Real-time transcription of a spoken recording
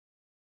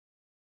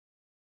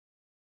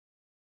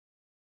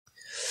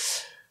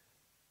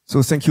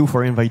So thank you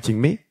for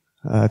inviting me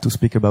to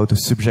speak about a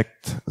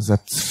subject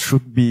that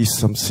should be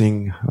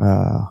something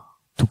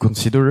to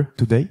consider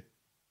today,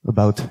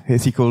 about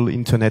ethical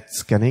internet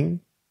scanning.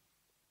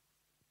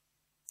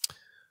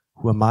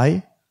 Who am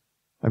I?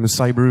 I'm a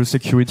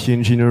cybersecurity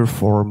engineer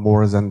for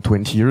more than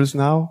 20 years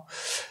now,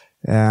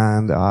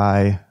 and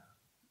I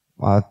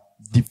had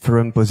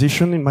different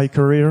position in my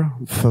career.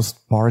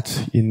 First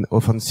part in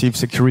offensive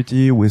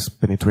security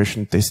with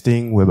penetration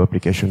testing, web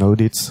application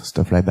audits,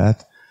 stuff like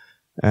that.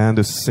 And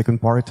the second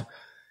part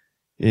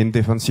in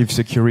defensive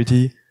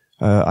security,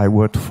 I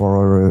worked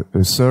for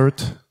a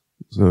CERT,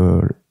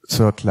 the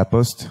CERT La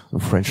Poste, the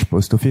French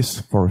post office,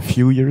 for a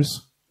few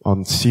years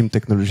on SIEM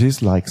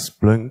technologies like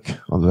Splunk,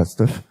 all that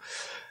stuff.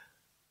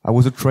 I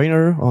was a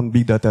trainer on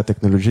big data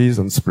technologies,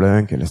 on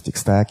Splunk,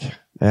 Elasticstack,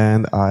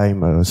 and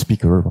I'm a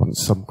speaker on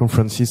some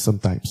conferences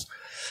sometimes.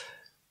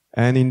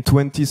 And in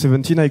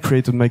 2017, I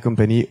created my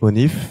company,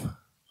 ONIF.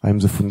 I'm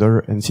the founder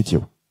and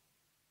CTO.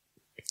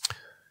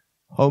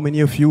 How many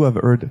of you have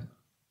heard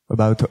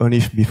about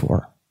ONIF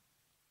before?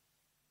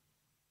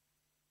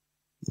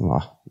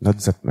 Well, not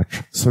that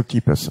much.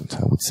 30%,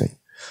 I would say.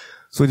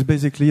 So it's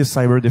basically a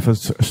cyber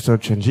defense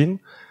search engine,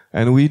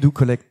 and we do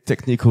collect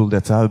technical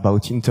data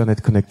about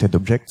internet connected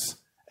objects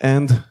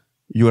and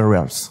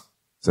URLs.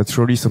 That's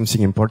really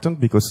something important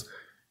because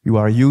you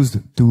are used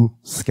to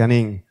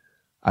scanning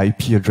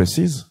IP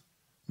addresses,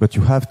 but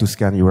you have to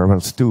scan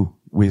URLs too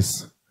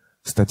with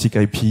static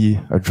IP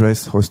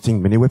address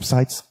hosting many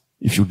websites.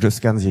 If you just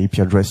scan the IP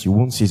address, you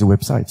won't see the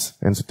websites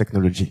and the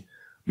technology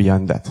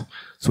behind that.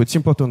 So it's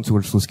important to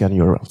also scan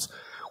URLs.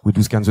 We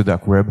do scan the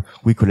dark web.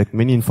 We collect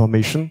many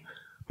information.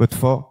 But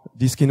for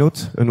this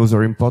keynote,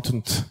 another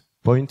important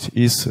point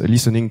is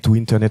listening to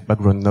internet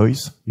background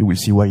noise. You will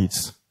see why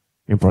it's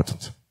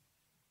important.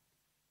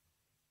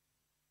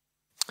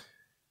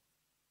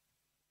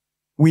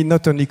 We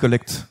not only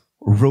collect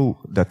raw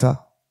data,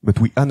 but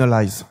we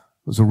analyze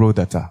the raw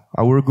data.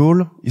 Our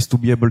goal is to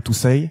be able to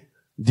say,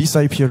 this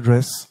IP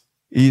address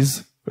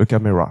is a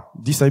camera.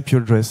 This IP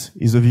address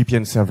is a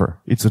VPN server.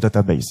 It's a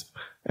database.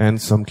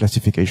 And some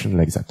classification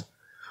like that.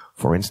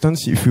 For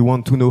instance, if we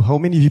want to know how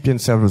many VPN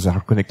servers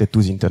are connected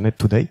to the internet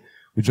today,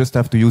 we just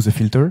have to use a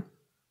filter,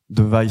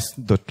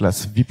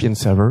 device.class VPN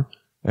server,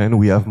 and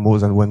we have more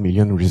than 1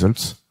 million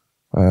results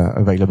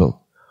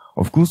available.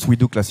 Of course, we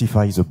do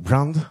classify the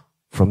brand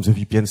from the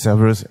VPN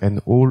servers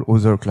and all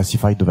other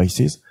classified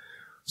devices.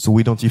 So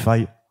we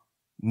identify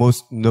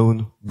most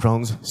known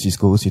brands,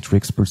 Cisco,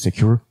 Citrix, Pulse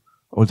Secure,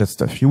 all that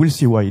stuff. You will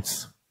see why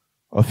it's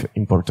of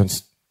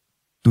importance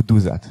to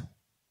do that.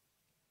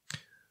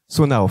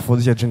 So now, for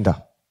the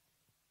agenda.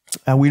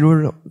 I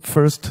will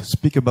first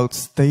speak about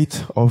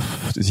state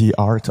of the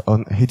art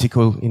on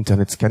ethical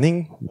internet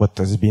scanning, what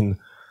has been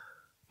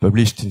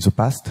published in the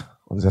past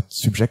on that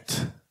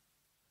subject.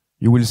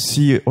 You will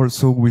see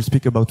also we'll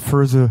speak about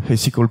further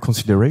ethical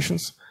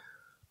considerations.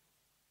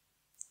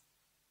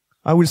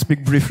 I will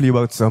speak briefly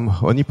about some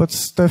honeypot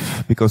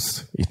stuff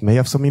because it may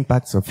have some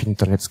impacts of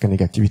internet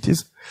scanning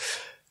activities.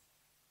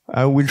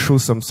 I will show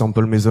some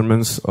sample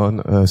measurements on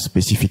a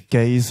specific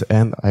case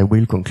and I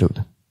will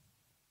conclude.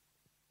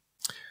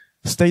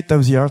 State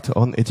of the art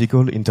on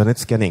ethical internet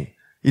scanning.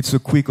 It's a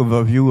quick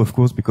overview, of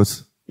course,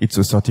 because it's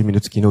a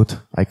 30-minute keynote.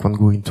 I can't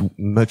go into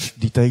much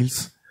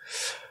details.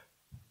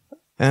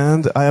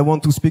 And I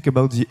want to speak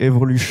about the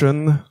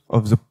evolution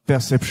of the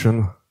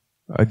perception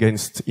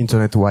against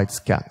internet-wide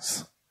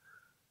scans.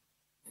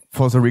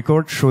 For the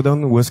record,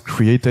 Shodan was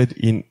created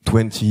in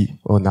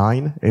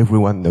 2009.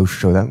 Everyone knows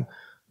Shodan.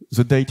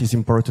 The date is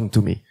important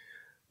to me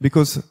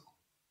because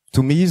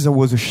to me there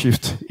was a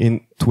shift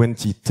in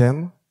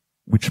 2010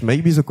 which may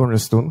be the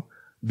cornerstone.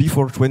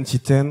 Before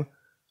 2010,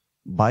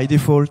 by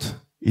default,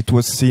 it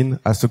was seen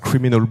as a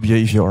criminal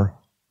behavior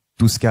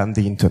to scan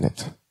the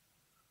internet.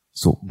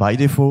 So by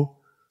default,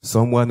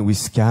 someone who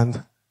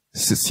scanned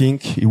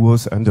think he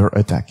was under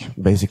attack,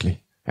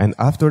 basically. And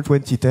after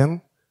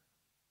 2010,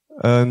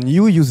 a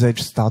new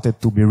usage started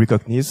to be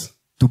recognized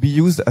to be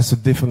used as a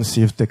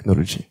defensive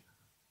technology.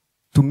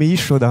 To me,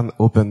 Shodan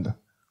opened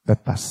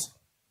that path.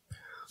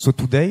 So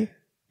today,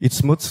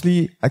 it's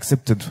mostly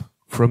accepted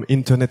from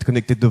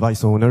internet-connected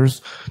device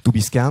owners to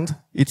be scanned.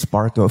 It's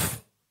part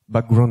of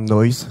background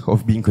noise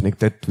of being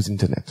connected to the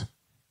internet.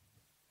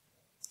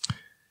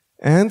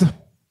 And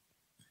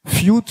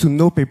few to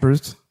no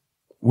papers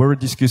were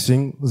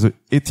discussing the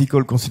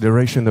ethical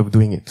consideration of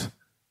doing it.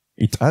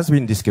 It has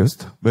been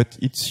discussed, but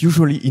it's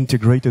usually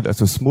integrated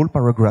as a small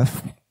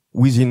paragraph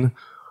within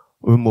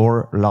a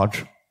more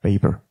large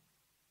paper.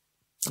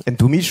 And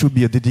to me, it should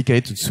be a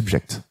dedicated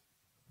subject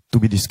to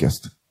be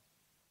discussed.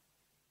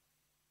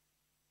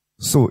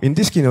 So in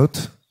this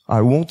keynote,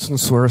 I won't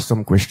answer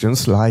some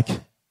questions like,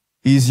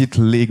 is it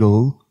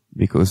legal?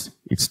 Because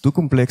it's too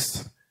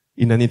complex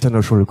in an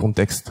international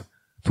context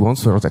to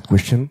answer that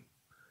question.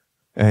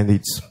 And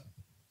it's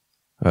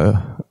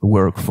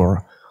work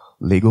for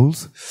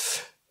legals.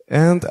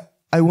 And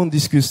I won't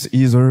discuss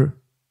either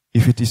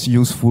if it is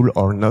useful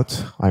or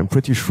not. I'm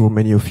pretty sure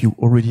many of you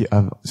already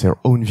have their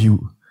own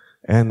view,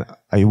 and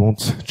I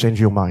won't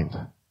change your mind.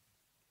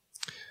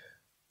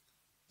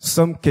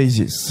 Some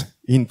cases.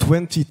 In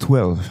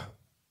 2012,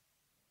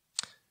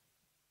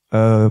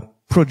 a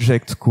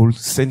project called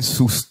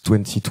Census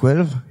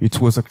 2012, it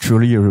was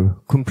actually a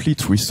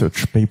complete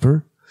research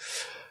paper,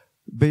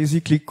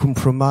 basically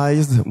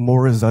compromised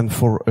more than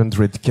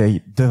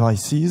 400K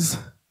devices,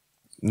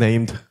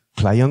 named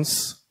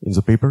clients in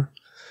the paper.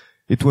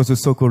 It was a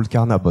so-called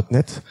Karna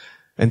botnet.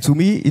 And to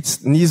me,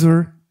 it's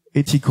neither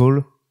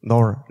ethical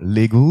nor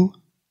legal.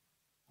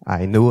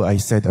 I know I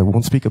said I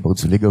won't speak about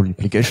the legal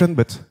implication,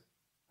 but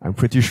I'm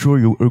pretty sure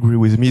you agree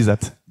with me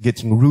that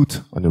getting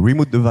root on a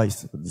remote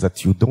device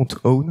that you don't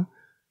own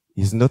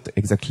is not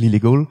exactly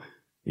legal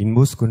in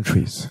most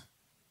countries.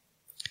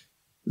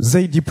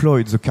 They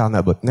deployed the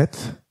Karna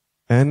botnet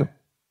and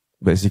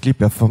basically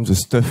performed the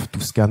stuff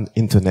to scan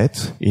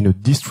internet in a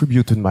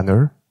distributed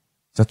manner.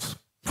 That's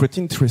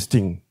pretty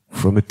interesting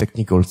from a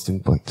technical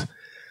standpoint.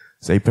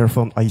 They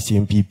performed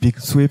ICMP peak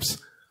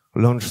sweeps,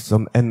 launched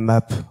some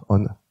Nmap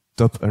on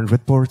top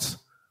 100 ports,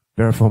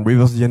 performed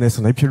reverse DNS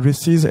on IP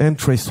addresses, and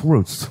traced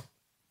routes,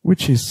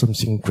 which is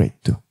something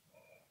great too.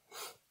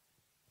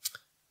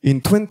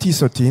 In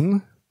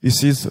 2013,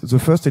 this is the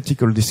first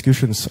ethical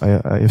discussions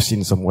I have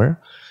seen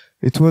somewhere.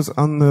 It was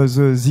on the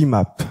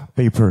ZMAP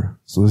paper.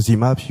 So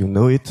ZMAP, you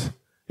know it.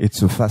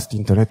 It's a fast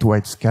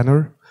internet-wide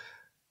scanner.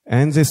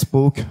 And they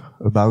spoke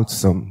about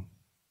some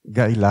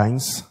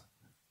guidelines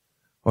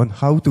on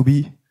how to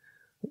be,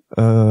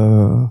 they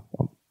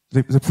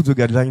put the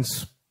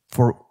guidelines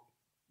for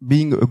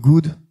being a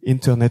good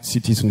internet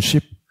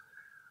citizenship.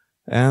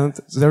 And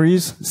there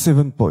is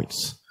 7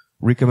 points,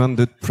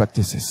 recommended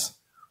practices.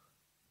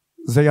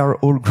 They are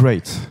all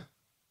great,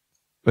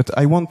 but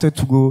I wanted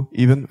to go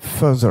even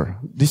further.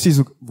 This is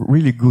a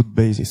really good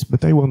basis,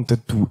 but I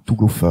wanted to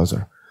go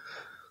further.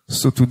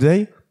 So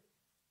today,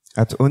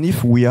 at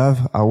ONIF, we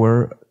have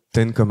our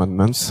 10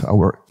 commandments,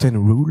 our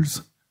 10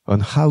 rules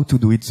on how to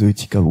do it the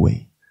ethical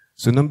way.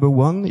 So number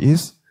 1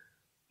 is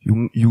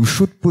you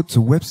should put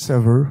the web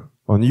server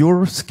on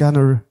your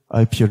scanner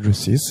IP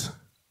addresses,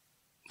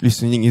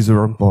 listening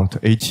either on port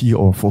 80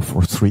 or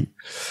 443.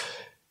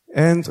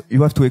 And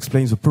you have to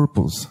explain the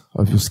purpose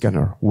of your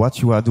scanner,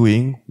 what you are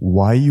doing,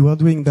 why you are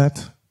doing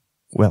that.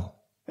 Well,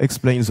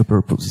 explain the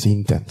purpose, the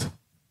intent.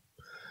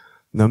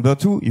 Number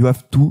 2, you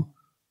have to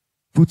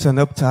put an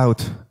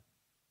opt-out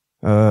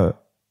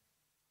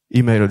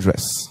email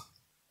address.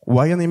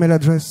 Why an email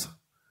address?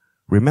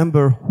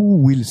 Remember who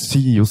will see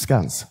your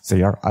scans.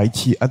 They are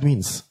IT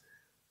admins.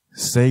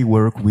 They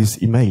work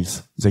with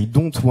emails. They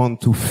don't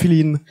want to fill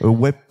in a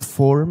web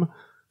form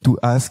to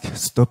ask,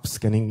 stop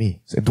scanning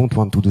me. They don't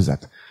want to do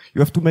that. You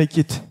have to make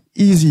it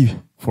easy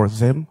for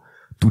them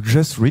to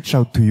just reach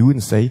out to you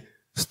and say,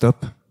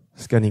 stop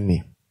scanning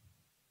me.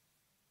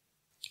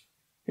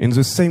 In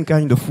the same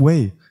kind of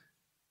way,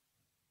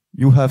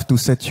 you have to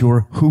set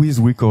your whois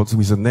records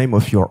with the name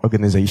of your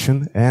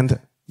organization and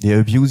the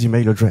abuse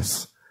email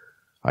address.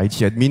 IT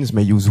admins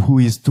may use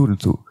whois tool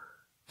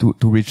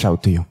to reach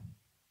out to you.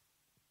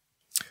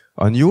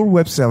 On your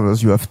web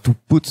servers, you have to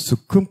put the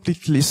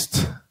complete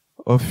list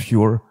of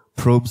your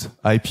probe's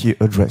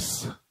IP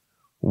address.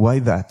 Why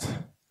that?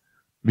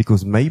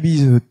 Because maybe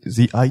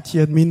the IT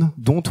admin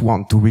don't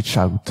want to reach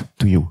out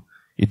to you.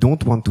 He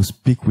don't want to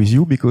speak with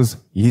you because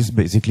he is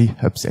basically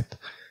upset.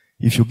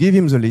 If you give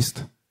him the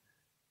list,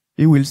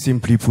 he will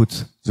simply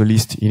put the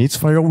list in its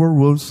firewall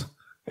rules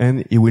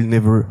and he will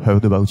never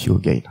heard about you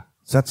again.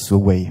 That's the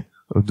way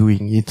of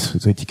doing it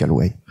the ethical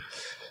way.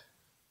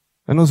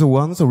 Another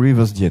one, the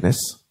reverse DNS.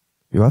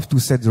 You have to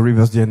set the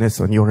reverse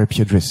DNS on your IP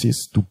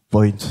addresses to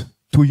point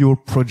to your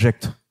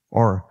project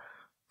or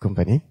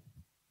company.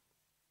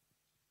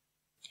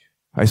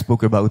 I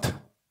spoke about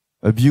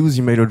abuse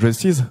email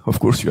addresses. Of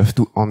course, you have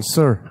to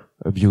answer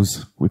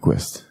abuse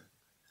requests.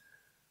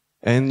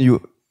 And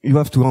you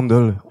have to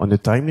handle on a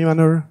timely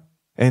manner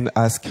and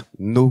ask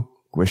no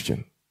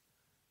question.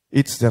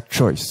 It's their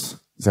choice,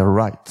 their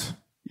right.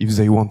 If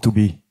they want to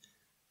be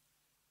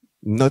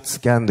not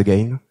scanned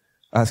again,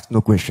 ask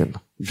no question,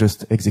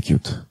 just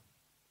execute.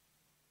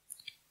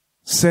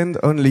 Send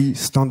only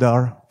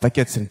standard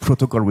packets and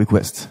protocol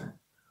requests.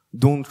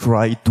 Don't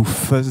try to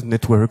fuzz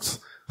networks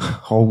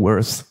or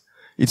worse.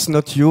 It's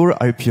not your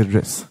IP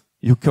address.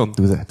 You can't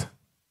do that.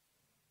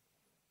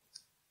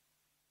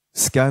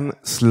 Scan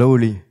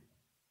slowly.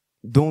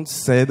 Don't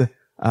send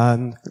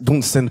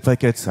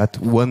packets at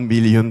 1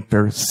 million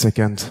per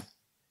second.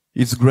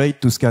 It's great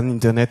to scan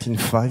internet in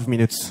 5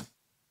 minutes,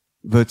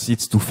 but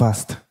it's too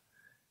fast.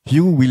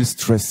 You will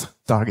stress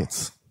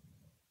targets.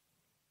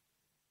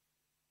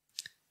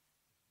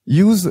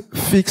 Use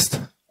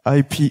fixed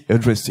IP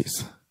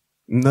addresses,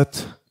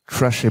 not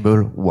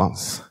trashable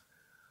ones.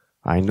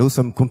 I know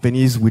some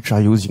companies which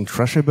are using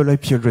trashable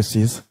IP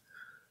addresses.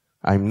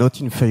 I'm not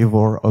in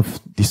favor of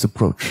this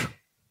approach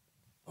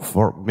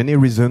for many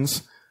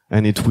reasons,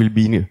 and it will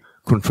be in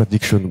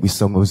contradiction with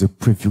some of the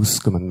previous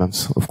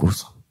commandments, of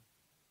course.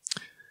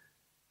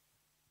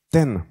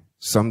 10.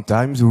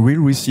 Sometimes you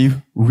will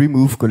receive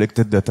remove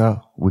collected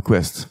data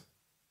requests.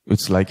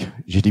 It's like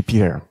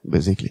GDPR,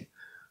 basically.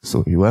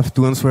 So you have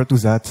to answer to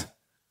that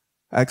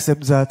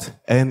accept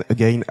that, and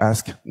again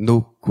ask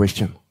no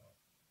question.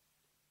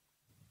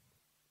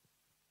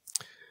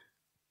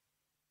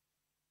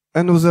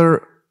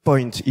 Another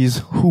point is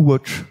who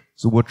watch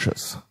the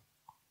watchers.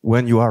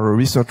 When you are a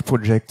research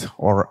project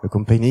or a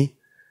company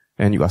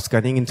and you are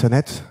scanning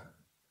internet,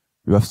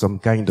 you have some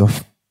kind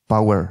of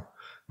power.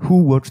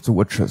 Who watch the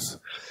watchers?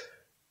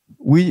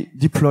 We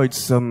deployed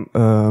some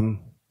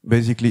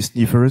basically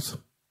sniffers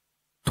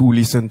to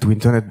listen to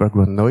internet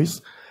background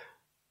noise.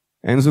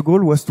 And the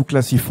goal was to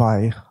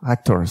classify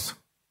actors.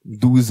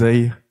 Do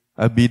they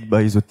abide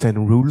by the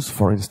 10 rules,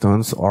 for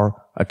instance, or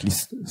at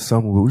least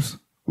some rules?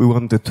 We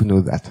wanted to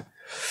know that.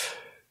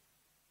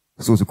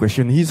 So the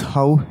question is,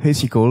 how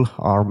ethical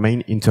are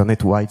main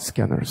internet-wide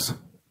scanners?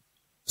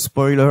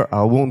 Spoiler,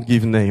 I won't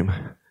give name.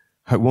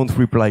 I won't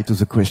reply to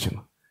the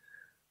question.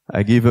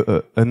 I give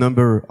a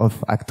number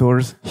of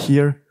actors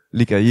here.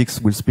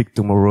 LeakIX will speak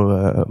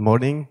tomorrow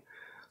morning,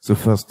 the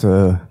first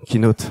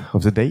keynote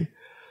of the day.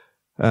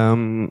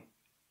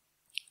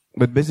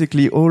 But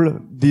basically all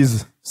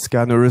these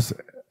scanners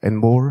and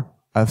more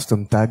have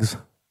some tags,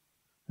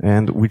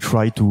 and we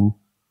try to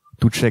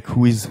check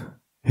who is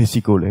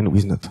ethical and who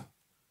is not.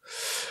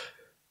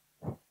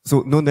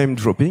 So no name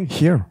dropping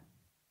here.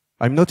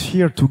 I'm not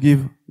here to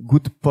give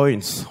good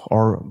points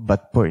or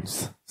bad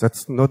points.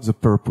 That's not the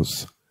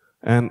purpose.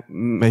 And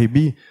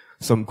maybe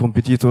some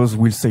competitors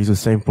will say the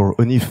same for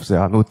UNIF. They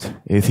are not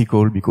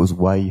ethical because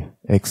Y,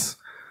 X.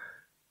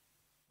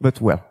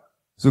 But well,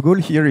 the goal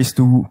here is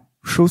to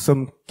show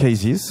some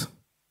cases,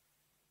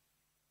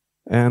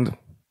 and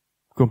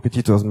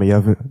competitors may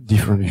have a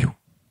different view.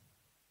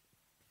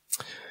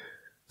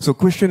 So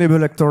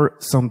questionable actor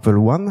sample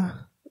 1,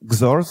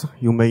 Xors,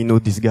 you may know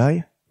this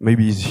guy,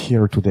 maybe he's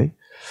here today,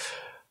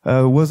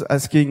 was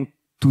asking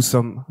to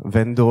some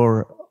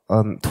vendor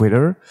on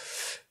Twitter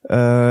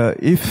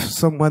if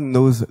someone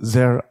knows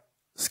their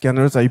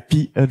scanner's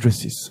IP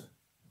addresses.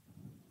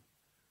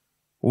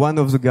 One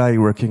of the guys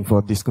working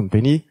for this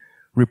company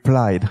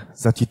replied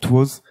that it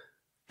was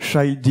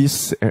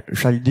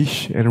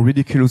childish and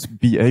ridiculous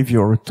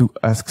behavior to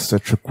ask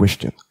such a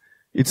question.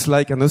 It's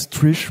like an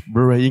ostrich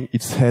burying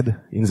its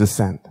head in the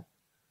sand.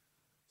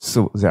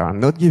 So they are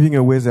not giving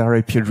away their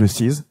IP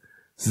addresses.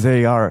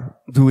 They are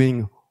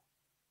doing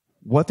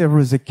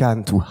whatever they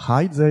can to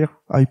hide their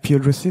IP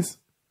addresses.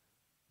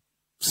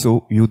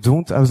 So you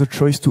don't have the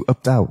choice to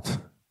opt out.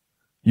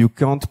 You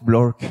can't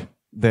block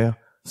their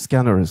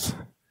scanners.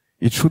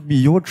 It should be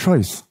your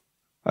choice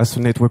as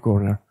a network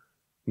owner,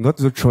 not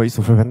the choice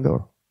of a vendor.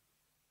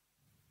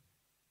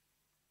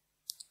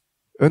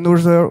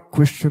 Another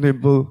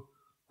questionable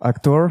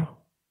actor,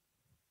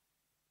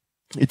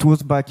 it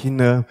was back in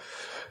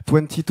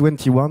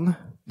 2021,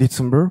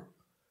 December,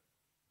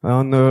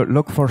 on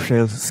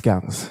Log4Shell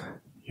scans.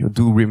 You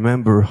do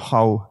remember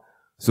how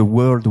the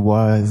world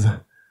was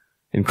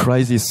in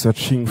crisis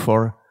searching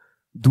for,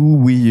 do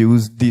we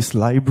use this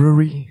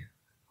library?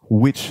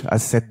 Which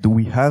asset do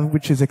we have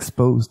which is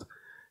exposed?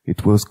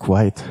 It was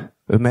quite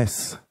a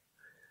mess.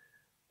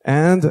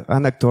 And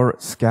an actor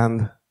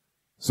scanned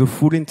the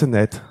full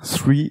internet,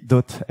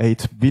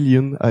 3.8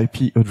 billion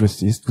IP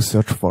addresses to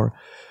search for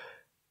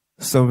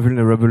some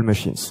vulnerable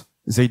machines.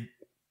 They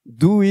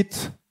do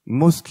it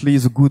mostly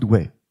the good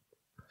way,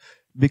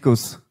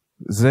 because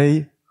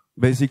they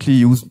basically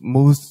use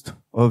most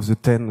of the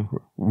 10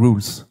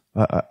 rules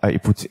I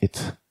put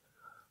it.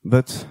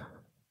 But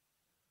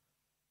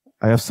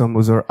I have some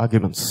other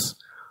arguments.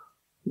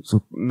 The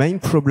main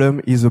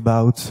problem is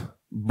about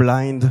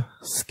blind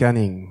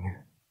scanning.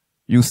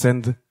 You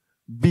send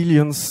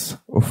billions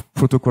of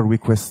protocol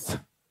requests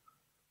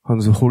on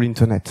the whole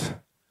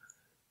internet.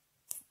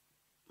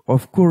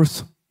 Of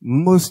course,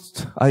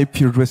 most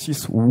IP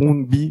addresses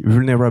won't be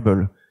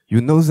vulnerable.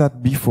 You know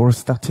that before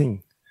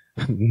starting.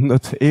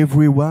 Not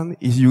everyone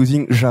is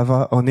using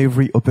Java on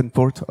every open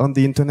port on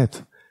the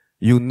internet.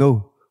 You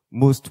know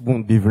most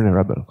won't be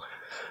vulnerable.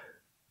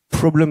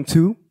 Problem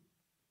 2,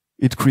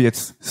 it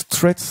creates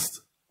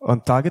stress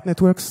on target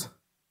networks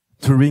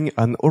during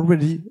an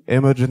already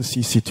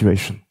emergency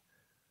situation.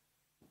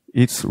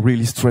 It's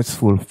really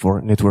stressful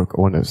for network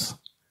owners.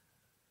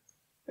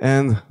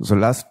 And the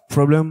last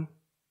problem,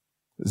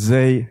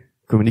 they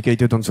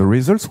communicated on the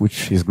results,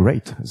 which is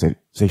great.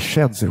 They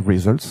shared the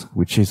results,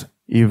 which is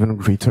even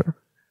greater.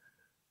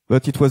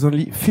 But it was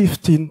only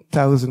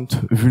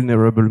 15,000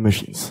 vulnerable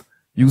machines.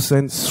 You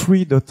send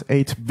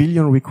 3.8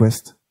 billion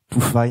requests to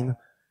find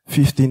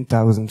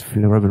 15,000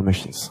 vulnerable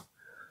machines.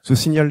 The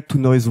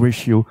signal-to-noise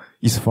ratio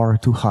is far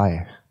too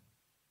high.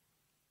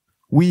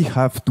 We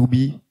have to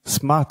be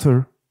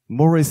smarter,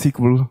 more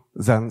ethical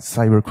than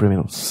cyber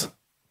criminals.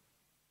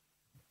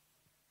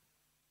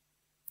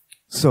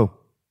 So,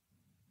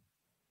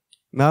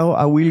 now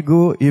I will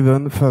go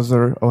even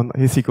further on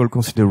ethical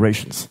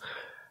considerations.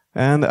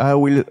 And I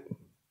will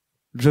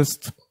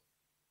just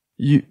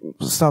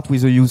start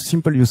with a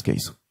simple use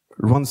case.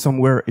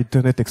 Ransomware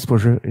internet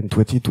exposure in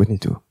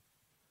 2022.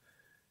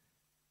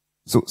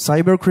 So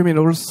cyber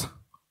criminals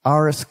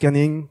are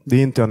scanning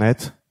the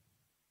internet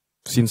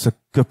since a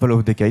couple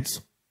of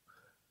decades.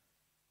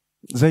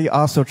 They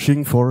are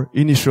searching for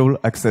initial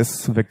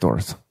access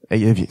vectors,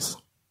 AAVs.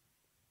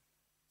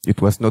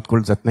 It was not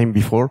called that name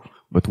before,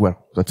 but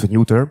well, that's a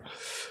new term.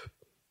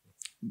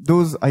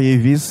 Those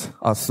AAVs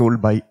are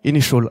sold by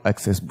initial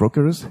access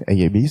brokers,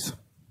 AABs.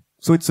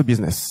 So it's a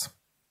business.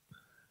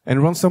 And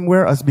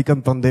ransomware has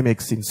become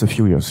pandemic since a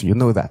few years. You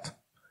know that.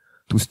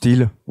 To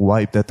steal,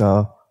 wipe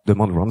data,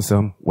 demand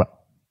ransom,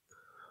 well,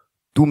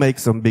 to make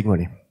some big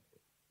money.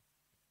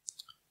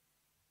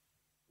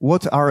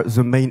 What are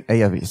the main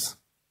AAVs?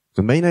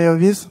 The main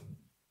AAVs,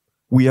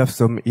 we have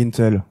some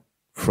intel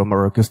from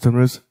our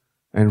customers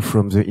and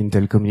from the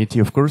Intel community,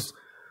 of course.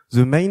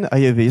 The main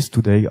AAVs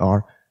today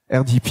are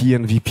RDP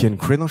and VPN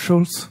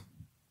credentials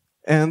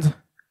and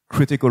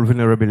critical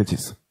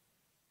vulnerabilities.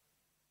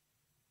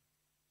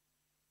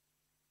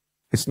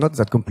 It's not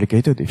that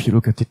complicated if you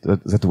look at it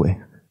that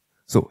way.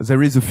 So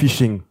there is a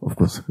phishing, of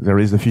course. There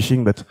is a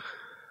phishing, but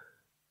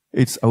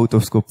it's out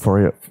of scope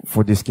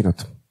for this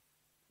keynote.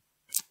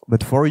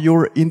 But for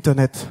your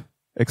internet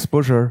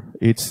exposure,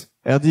 it's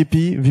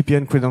RDP,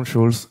 VPN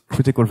credentials,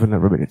 critical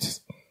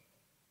vulnerabilities.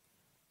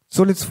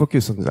 So let's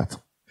focus on that.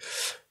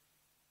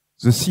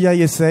 The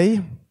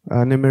CISA,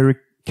 an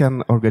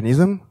American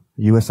organism,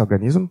 US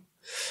organism,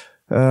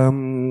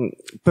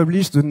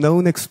 published the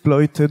known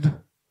exploited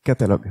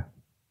catalog.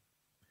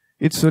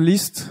 It's a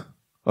list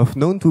of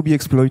known to be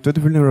exploited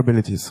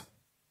vulnerabilities.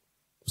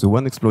 The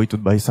one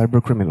exploited by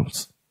cyber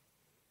criminals.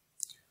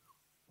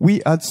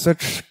 We had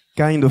such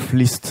kind of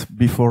list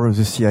before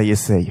the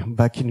CISA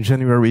back in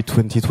January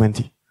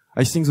 2020.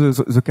 I think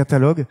the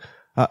catalog,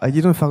 I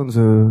didn't find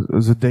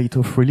the date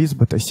of release,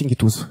 but I think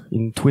it was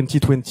in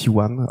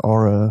 2021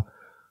 or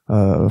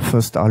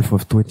first half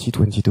of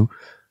 2022.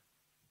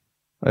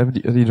 I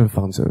didn't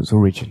find the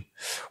origin.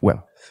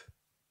 Well,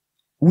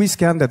 we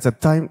scanned at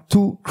that time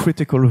 2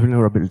 critical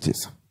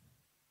vulnerabilities.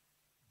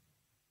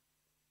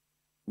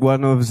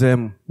 One of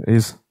them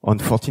is on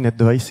Fortinet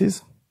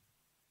devices.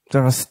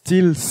 There are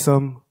still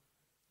some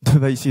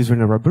devices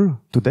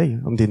vulnerable today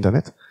on the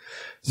internet.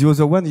 The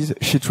other one is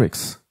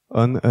Citrix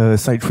on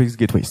Citrix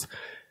gateways.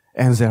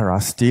 And there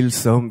are still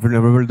some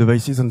vulnerable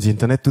devices on the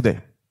internet today.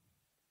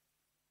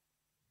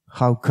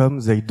 How come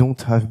they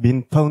don't have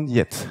been found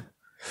yet?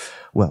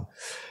 Well,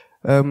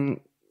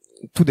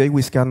 today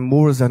we scan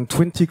more than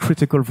 20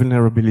 critical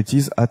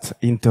vulnerabilities at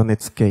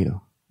internet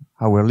scale.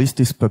 Our list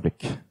is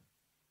public.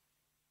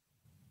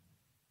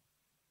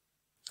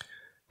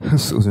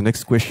 So the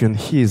next question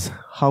is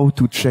how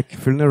to check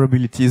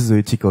vulnerabilities the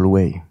ethical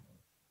way.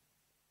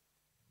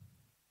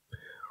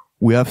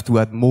 We have to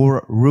add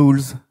more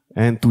rules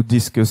and to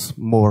discuss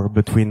more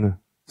between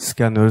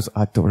scanners,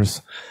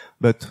 actors.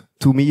 But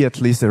to me, at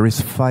least, there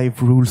is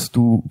 5 rules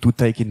to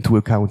take into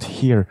account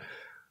here.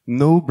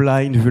 No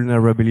blind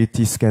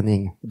vulnerability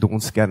scanning.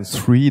 Don't scan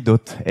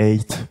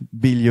 3.8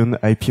 billion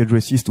IP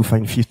addresses to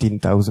find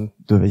 15,000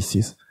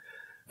 devices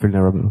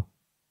vulnerable.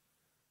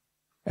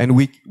 And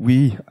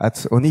we at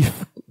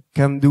ONIF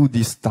can do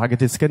this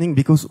targeted scanning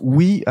because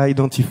we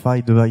identify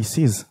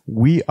devices.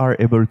 We are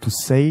able to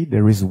say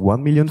there is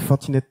 1 million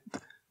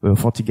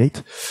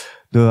FortiGate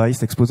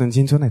device exposed on the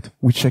internet.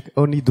 We check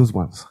only those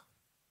ones.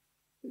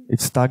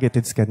 It's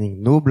targeted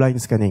scanning, no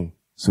blind scanning.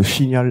 So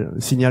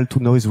signal to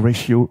noise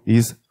ratio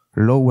is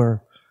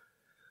lower.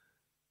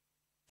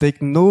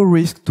 Take no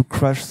risk to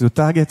crash the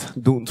target.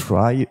 Don't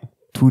try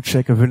to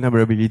check a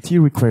vulnerability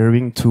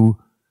requiring to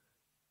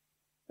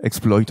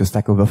exploit a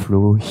Stack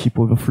Overflow, heap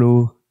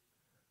overflow.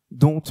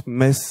 Don't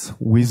mess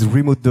with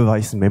remote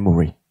device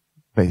memory,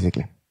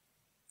 basically.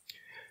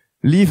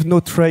 Leave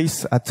no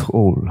trace at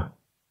all.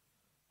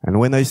 And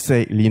when I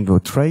say leave no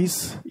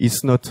trace,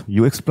 it's not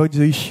you exploit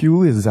the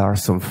issue, there are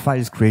some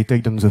files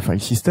created on the file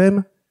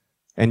system,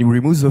 and you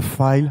remove the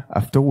file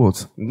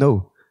afterwards.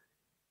 No.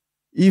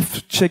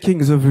 If checking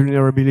the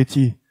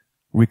vulnerability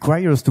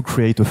requires to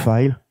create a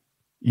file,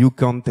 you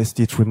can't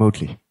test it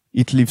remotely.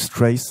 It leaves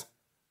trace.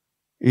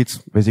 It's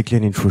basically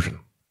an intrusion.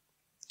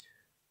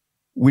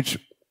 Which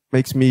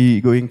makes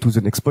me going to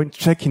the next point.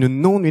 Check in a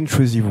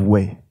non-intrusive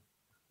way.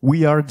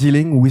 We are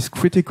dealing with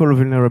critical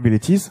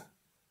vulnerabilities,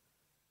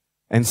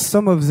 and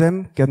some of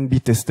them can be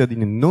tested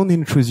in a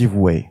non-intrusive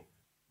way.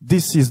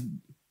 This is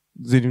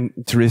the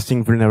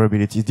interesting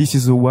vulnerability. This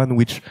is the one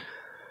which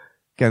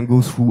can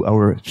go through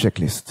our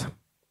checklist.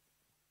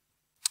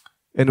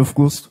 And of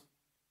course,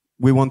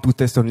 we want to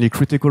test only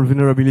critical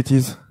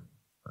vulnerabilities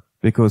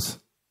because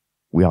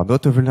we are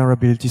not a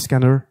vulnerability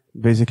scanner,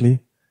 basically.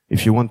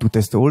 If you want to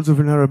test all the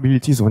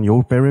vulnerabilities on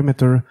your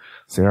perimeter,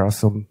 there are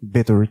some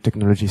better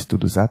technologies to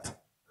do that.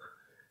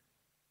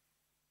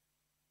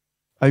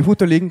 I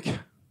put a link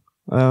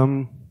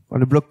on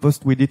a blog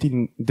post we did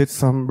in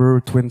December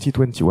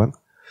 2021,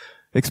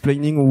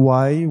 explaining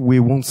why we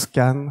won't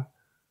scan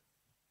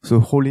the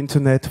whole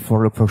internet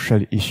for a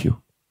partial issue.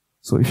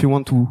 So if you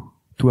want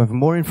to have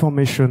more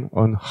information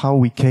on how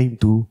we came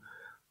to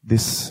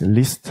this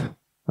list,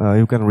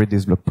 you can read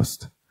this blog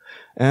post.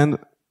 And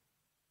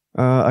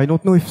I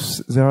don't know if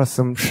there are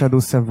some shadow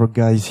server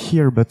guys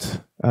here,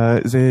 but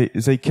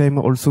they came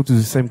also to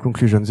the same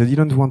conclusion. They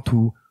didn't want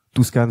to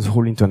scan the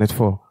whole internet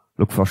for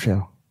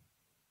Log4Shell.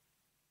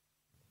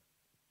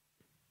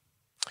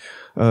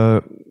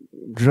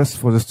 Just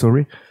for the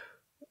story,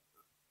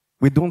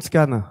 we don't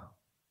scan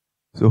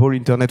the whole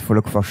internet for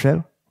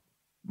Log4Shell,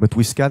 but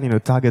we scan in a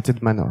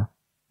targeted manner.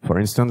 For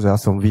instance, there are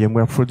some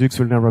VMware products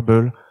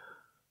vulnerable,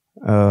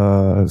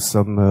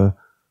 some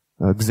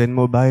Xen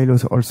Mobile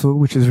also,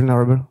 which is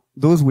vulnerable.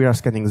 Those we are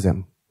scanning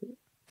them.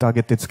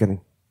 Targeted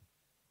scanning.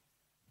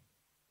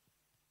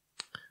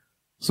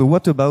 So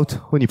what about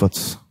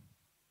honeypots?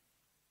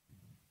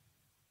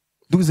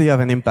 Do they have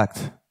an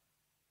impact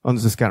on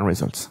the scan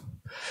results?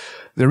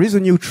 There is a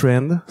new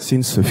trend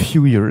since a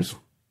few years.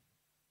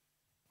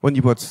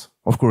 Honeypots,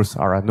 of course,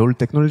 are an old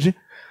technology,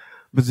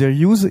 but their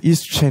use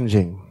is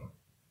changing.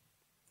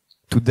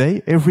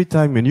 Today, every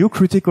time a new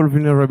critical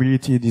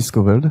vulnerability is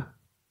discovered,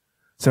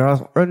 there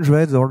are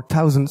hundreds or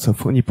thousands of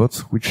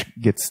honeypots which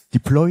gets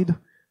deployed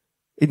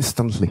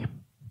instantly.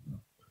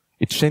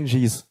 It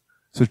changes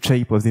the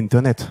shape of the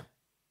internet.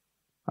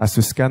 As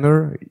a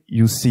scanner,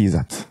 you see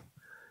that.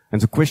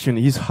 And the question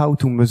is how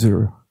to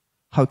measure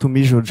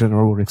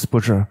general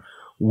exposure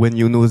when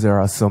you know there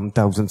are some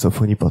thousands of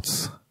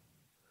honeypots.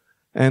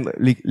 And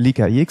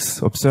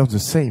LeakIX observes the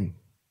same.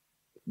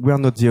 We are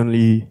not the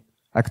only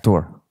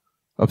actor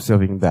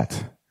observing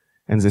that.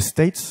 And the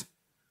states,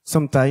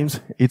 sometimes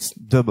it's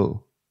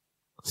double.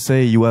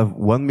 Say you have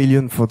 1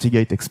 million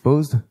FortiGate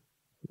exposed.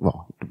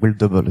 Well, it will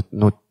double. It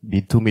not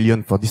be 2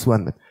 million for this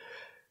one,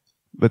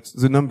 but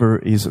the number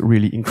is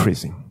really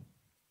increasing.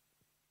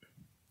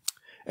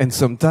 And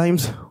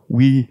sometimes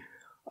we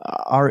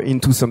are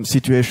into some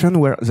situation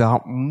where there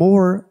are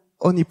more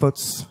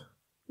honeypots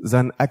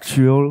than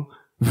actual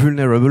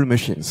vulnerable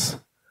machines,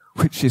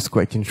 which is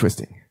quite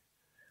interesting.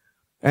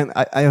 And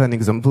I have an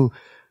example.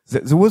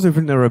 There was a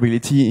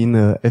vulnerability in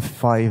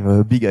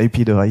F5 big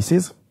IP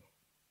devices.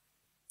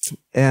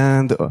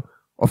 And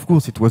of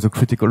course, it was a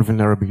critical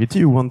vulnerability.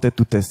 We wanted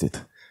to test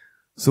it.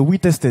 So we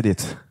tested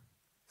it.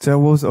 There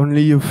was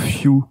only a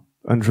few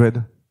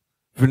hundred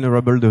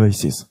vulnerable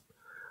devices.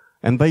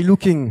 And by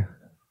looking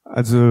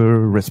at the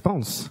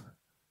response,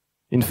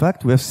 in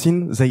fact, we have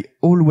seen they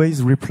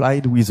always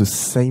replied with the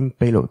same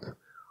payload.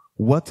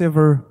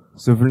 Whatever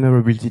the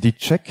vulnerability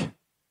check,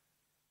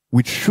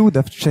 which should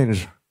have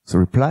changed the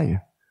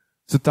reply,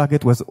 the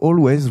target was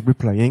always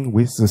replying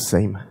with the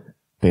same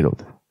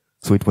payload.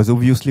 So it was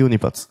obviously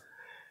honeypots.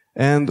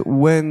 And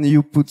when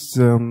you put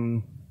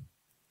them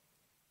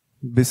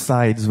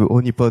besides the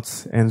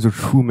honeypots and the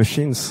true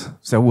machines,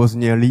 there was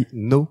nearly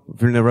no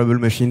vulnerable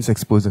machines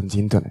exposed on the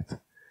internet.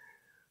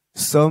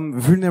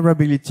 Some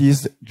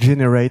vulnerabilities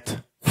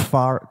generate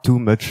far too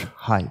much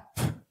hype.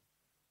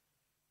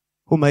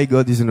 Oh my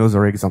God is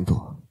another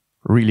example.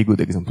 Really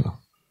good example.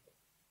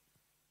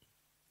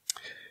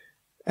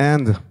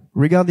 And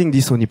regarding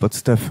this honeypot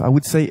stuff, I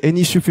would say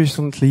any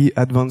sufficiently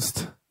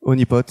advanced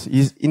honeypot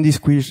is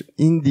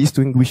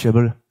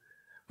indistinguishable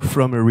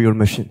from a real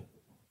machine.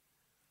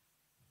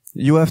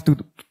 You have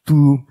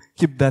to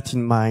keep that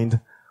in mind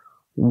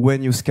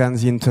when you scan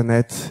the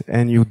internet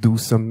and you do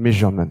some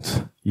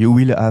measurement. You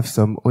will have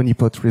some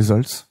honeypot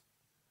results.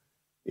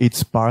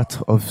 It's part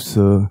of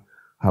the,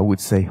 I would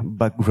say,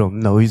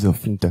 background noise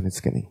of internet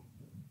scanning.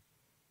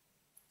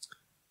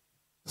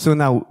 So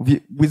now,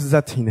 with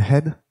that in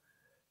head,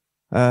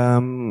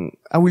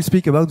 I will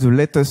speak about the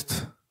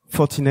latest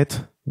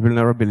Fortinet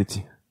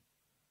vulnerability,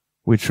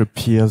 which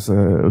appeared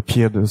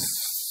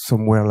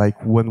somewhere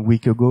like 1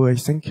 week ago, I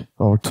think,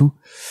 or 2.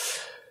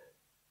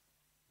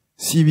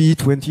 CVE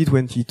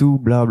 2022,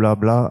 blah, blah,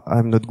 blah.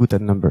 I'm not good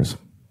at numbers.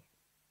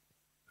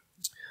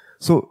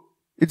 So,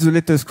 it's the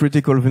latest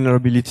critical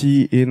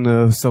vulnerability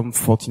in some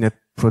Fortinet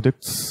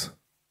products,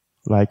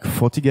 like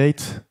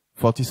FortiGate,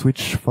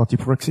 FortiSwitch,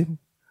 FortiProxy.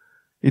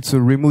 It's a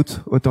remote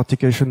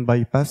authentication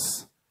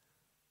bypass.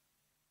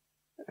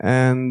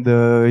 And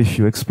if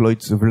you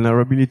exploit the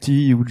vulnerability,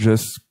 you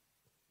just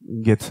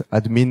get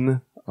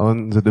admin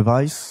on the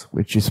device,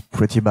 which is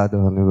pretty bad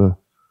on a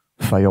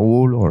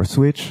firewall or a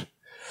switch.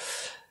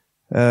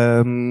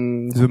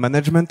 The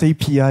management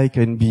API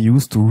can be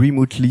used to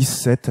remotely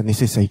set an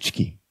SSH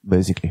key,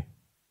 basically.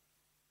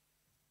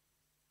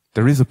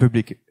 There is a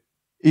public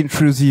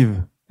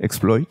intrusive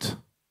exploit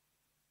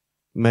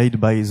made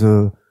by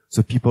the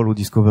people who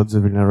discovered the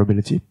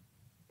vulnerability.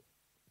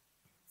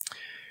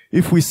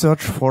 If we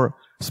search for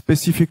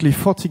specifically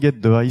FortiGate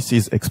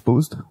devices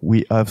exposed,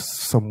 we have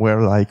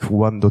somewhere like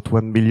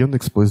 1.1 million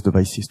exposed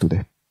devices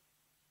today.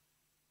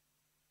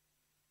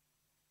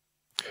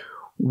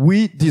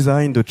 We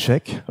designed a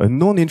check, a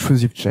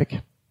non-intrusive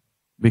check,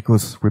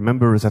 because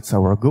remember that's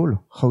our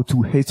goal, how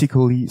to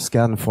ethically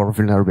scan for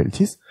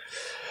vulnerabilities.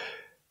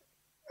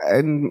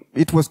 And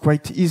it was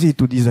quite easy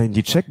to design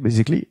the check,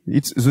 basically.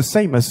 It's the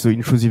same as the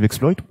intrusive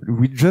exploit.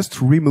 We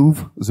just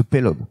remove the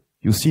payload.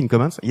 You see in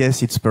comments?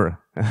 Yes, it's per.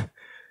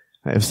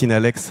 I've seen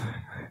Alex.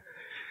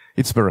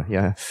 It's per,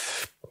 yeah.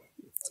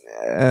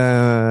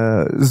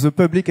 The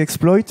public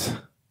exploit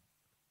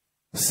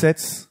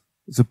sets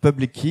the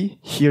public key.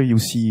 Here you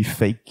see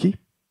fake key.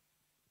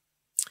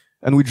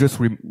 And we just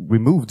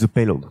remove the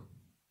payload.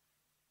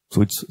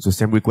 So it's the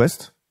same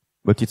request.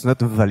 but it's not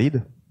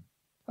valid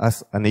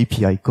as an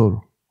API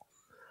call.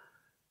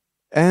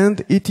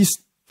 And it is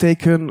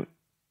taken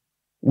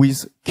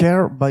with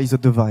care by the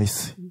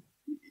device.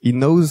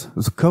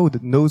 The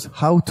code knows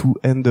how to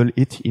handle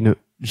it in a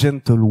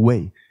gentle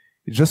way.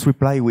 It just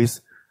replies with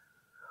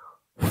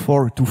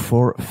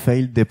 4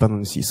 failed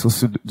dependencies.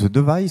 So the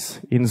device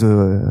in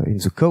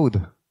the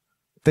code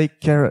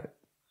take care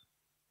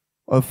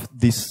of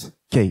this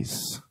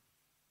case.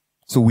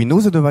 So we know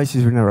the device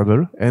is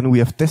vulnerable, and we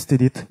have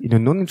tested it in a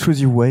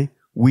non-intrusive way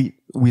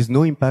with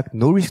no impact,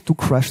 no risk to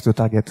crash the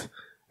target,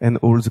 and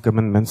all the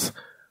commandments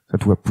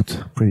that were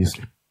put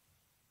previously.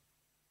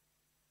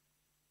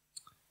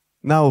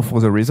 Now for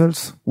the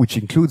results, which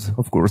includes,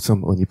 of course,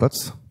 some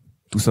honeypots,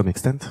 to some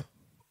extent.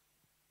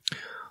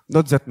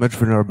 Not that much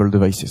vulnerable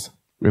devices.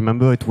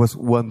 Remember, it was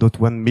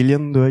 1.1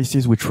 million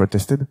devices which were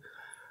tested,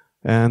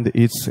 and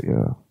it's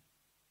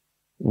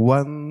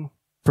 1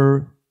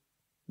 per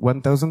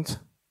 1,000?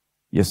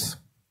 Yes,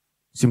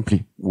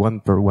 simply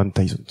 1 per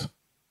 1,000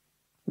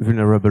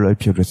 vulnerable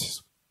IP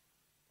addresses.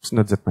 It's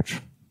not that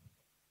much.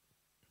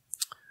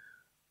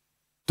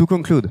 To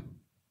conclude,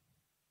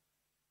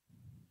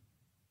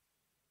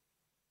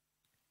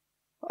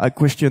 I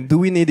question, do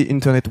we need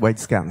internet-wide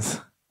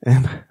scans?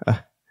 And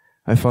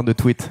I found a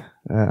tweet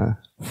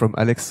from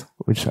Alex,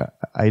 which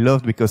I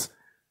loved, because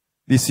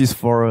this is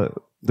for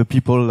the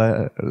people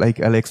like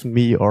Alex,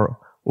 me, or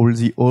all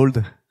the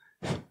old,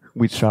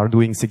 which are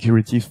doing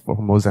security for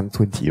more than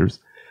 20 years.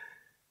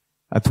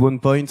 At one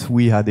point,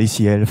 we had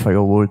ACL,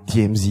 firewall,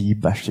 DMZ,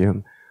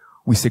 Bastion.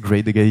 We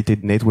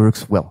segregated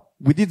networks. Well,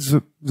 we did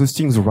the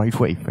things the right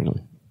way,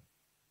 finally.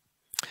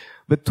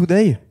 But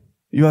today,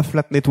 you have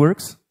flat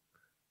networks,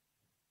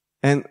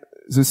 and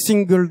the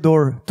single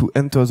door to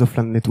enter the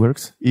flat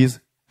networks is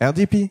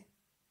RDP,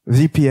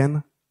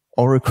 VPN,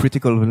 or a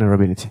critical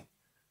vulnerability.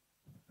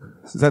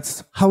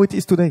 That's how it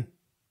is today.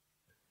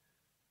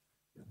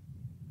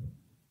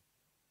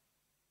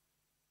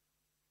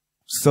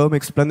 Some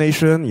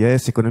explanation,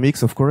 yes,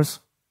 economics, of course.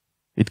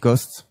 It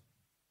costs.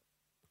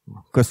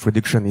 Cost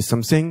reduction is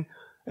something,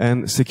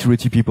 and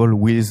security people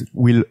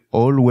will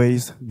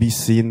always be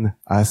seen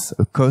as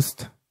a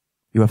cost.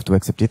 You have to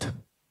accept it.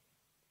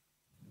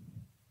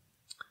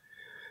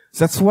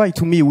 That's why,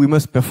 to me, we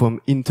must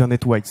perform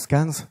internet-wide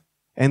scans,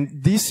 and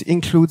this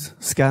includes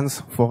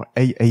scans for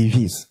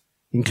AAVs,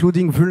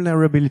 including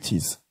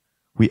vulnerabilities.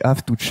 We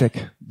have to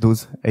check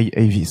those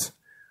AAVs.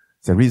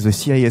 There is a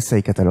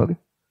CISA catalog.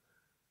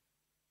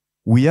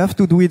 We have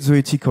to do it the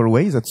ethical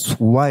way. That's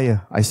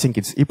why I think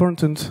it's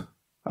important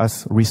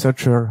as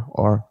researchers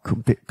or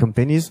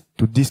companies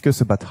to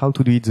discuss about how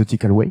to do it the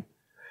ethical way.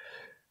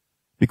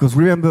 Because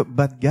remember,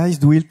 bad guys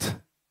do it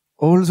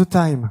all the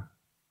time.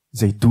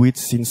 They do it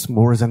since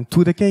more than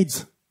 2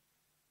 decades.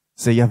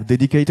 They have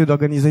dedicated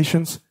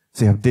organizations.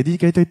 They have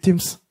dedicated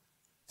teams.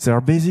 They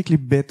are basically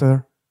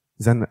better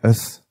than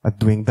us at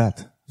doing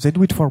that. They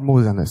do it for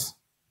more than us.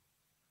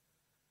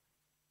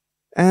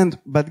 And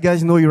bad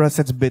guys know your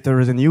assets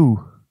better than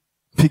you,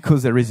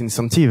 because there is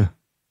incentive.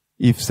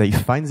 If they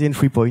find the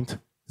entry point,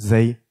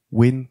 they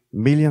win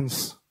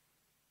millions.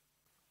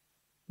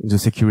 In the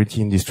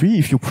security industry,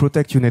 if you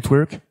protect your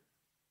network,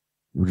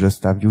 you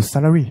just have your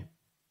salary.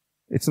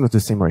 It's not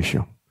the same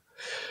ratio.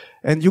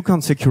 And you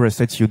can't secure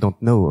assets you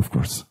don't know, of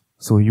course.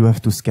 So you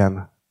have to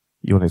scan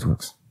your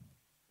networks.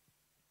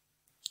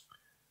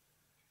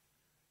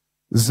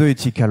 The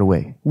ethical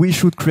way. We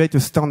should create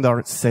a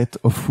standard set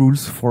of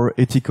rules for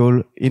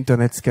ethical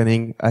internet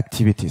scanning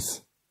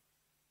activities.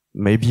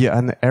 Maybe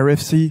an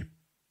RFC?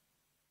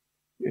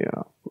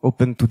 Yeah,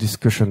 open to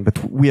discussion,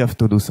 but we have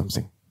to do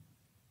something.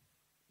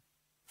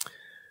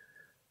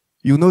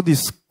 You know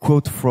this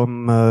quote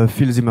from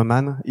Phil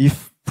Zimmerman,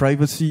 if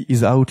privacy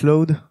is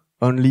outlawed,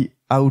 only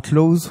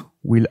outlaws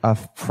will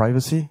have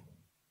privacy.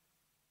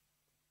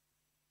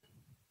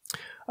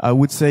 I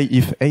would say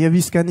if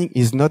AAV scanning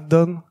is not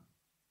done,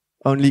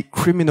 only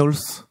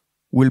criminals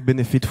will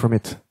benefit from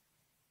it.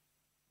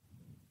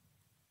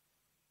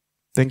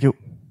 Thank you.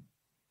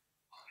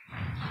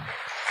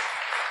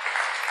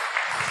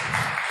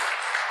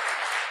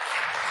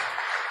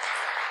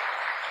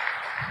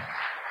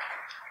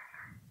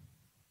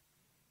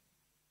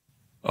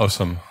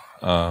 Awesome.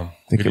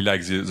 Really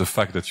like the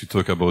fact that you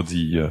talk about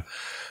the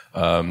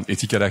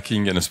ethical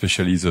hacking, and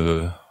especially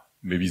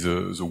maybe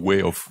the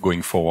way of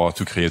going forward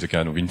to create a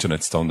kind of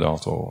internet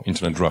standard or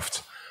internet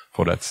draft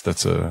for that.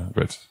 That's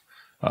great.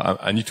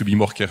 I need to be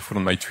more careful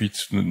on my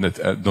tweets,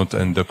 don't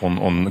end up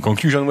on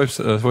conclusion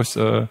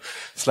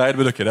slide,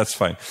 but okay, that's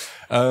fine.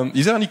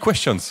 Is there any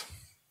questions?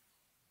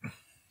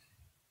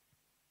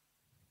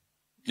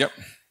 Yep.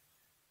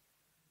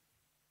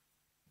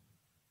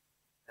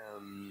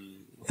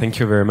 Thank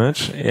you very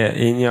much.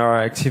 In your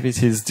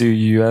activities, do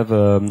you have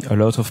a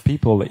lot of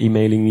people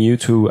emailing you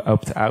to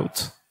opt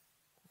out?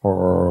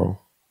 Or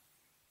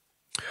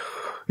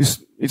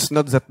it's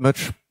not that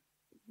much,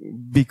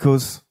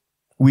 because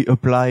we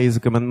apply the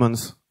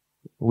commandments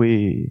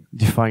we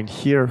defined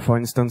here. For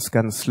instance,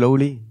 scan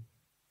slowly.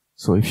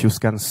 So if you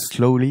scan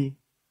slowly,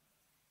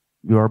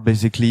 you are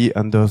basically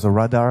under the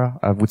radar,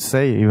 I would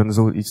say, even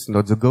though it's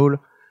not the goal.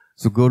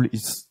 The goal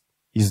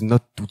is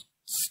not to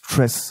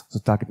stress the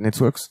target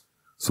networks.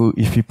 So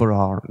if people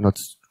are not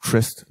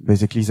stressed,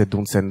 basically they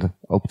don't send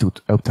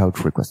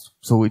opt-out requests.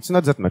 So it's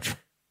not that much.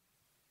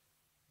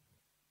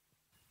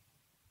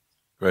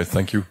 Great,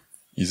 thank you.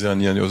 Is there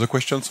any other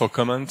questions or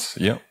comments?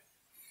 Yeah.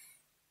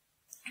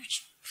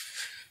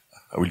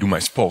 I will do my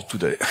sport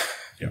today.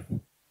 Yeah.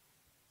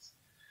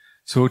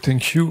 So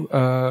thank you.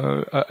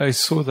 I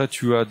saw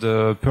that you had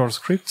a Perl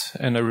script,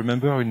 and I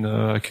remember in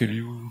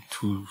AKLU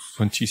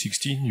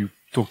 2016 you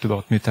talked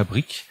about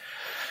Metabrick,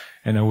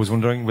 and I was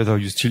wondering whether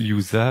you still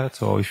use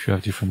that or if you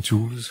have different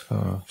tools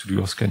to do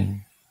your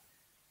scanning.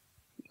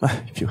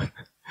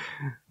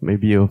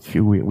 Maybe a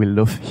few will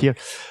love here.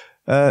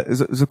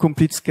 The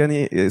complete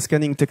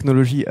scanning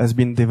technology has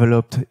been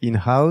developed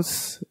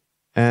in-house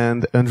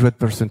and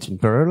 100% in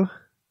Perl.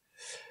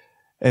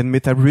 And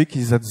Metabrick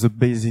is at the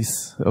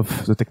basis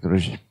of the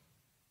technology.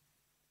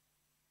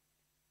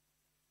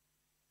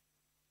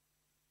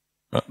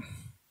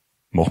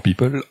 More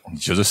people on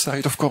the other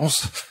side, of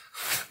course.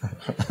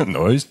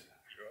 Noise.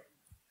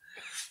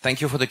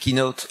 Thank you for the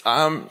keynote.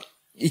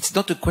 It's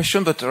not a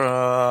question, but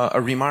a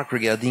remark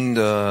regarding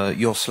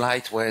your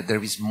slide where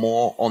there is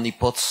more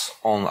honeypots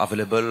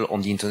available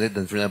on the internet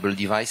than vulnerable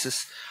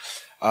devices.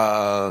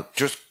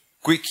 Just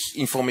quick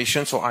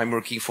information. So I'm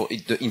working for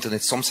the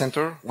Internet Storm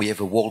Center. We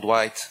have a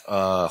worldwide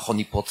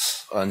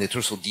honeypots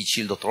network, so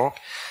dshield.org.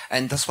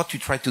 And that's what we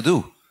try to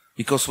do.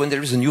 Because when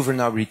there is a new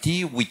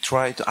vulnerability, we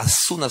try to, as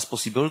soon as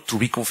possible, to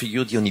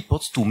reconfigure the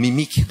honeypots to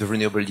mimic the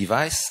vulnerable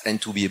device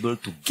and to be able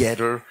to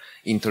gather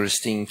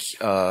interesting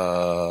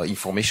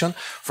information.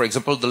 For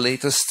example, the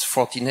latest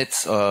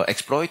Fortinet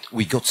exploit,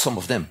 we got some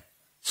of them.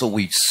 So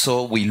we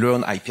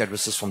learn IP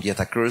addresses from the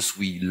attackers,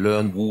 we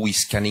learn who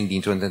is scanning the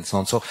internet and so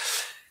on. So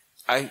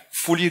I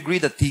fully agree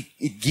that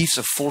it gives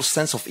a false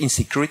sense of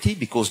insecurity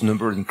because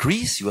number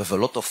increase. You have a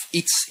lot of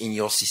hits in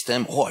your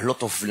system, a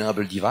lot of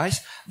vulnerable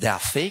device. They are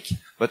fake,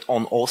 but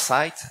on our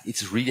side,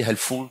 it's really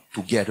helpful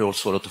to gather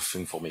also a lot of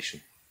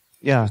information.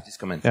 Yeah. This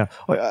comment. Yeah.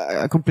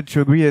 I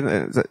completely agree.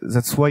 And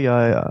that's why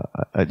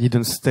I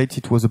didn't state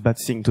it was a bad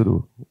thing to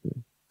do.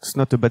 It's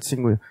not a bad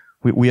thing.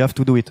 We have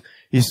to do it.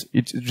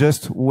 It's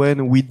just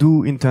when we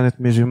do internet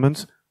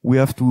measurements, we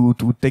have to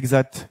take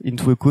that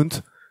into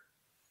account.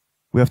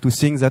 We have to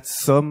think that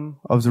some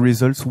of the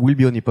results will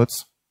be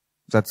honeypots.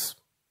 That's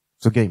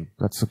the game.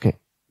 That's okay.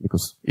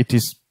 Because it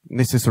is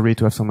necessary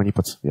to have some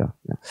honeypots. Yeah.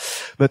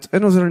 But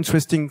another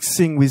interesting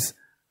thing with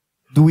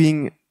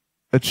doing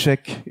a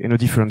check in a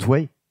different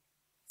way,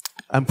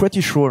 I'm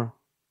pretty sure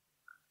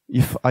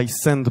if I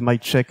send my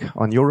check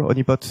on your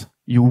honeypot,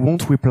 you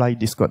won't reply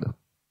this code.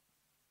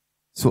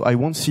 So I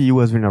won't see you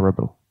as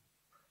vulnerable.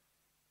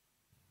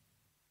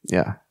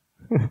 Yeah.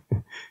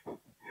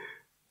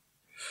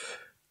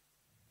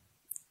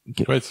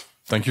 Okay. Great.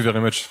 Thank you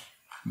very much.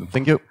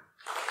 Thank you.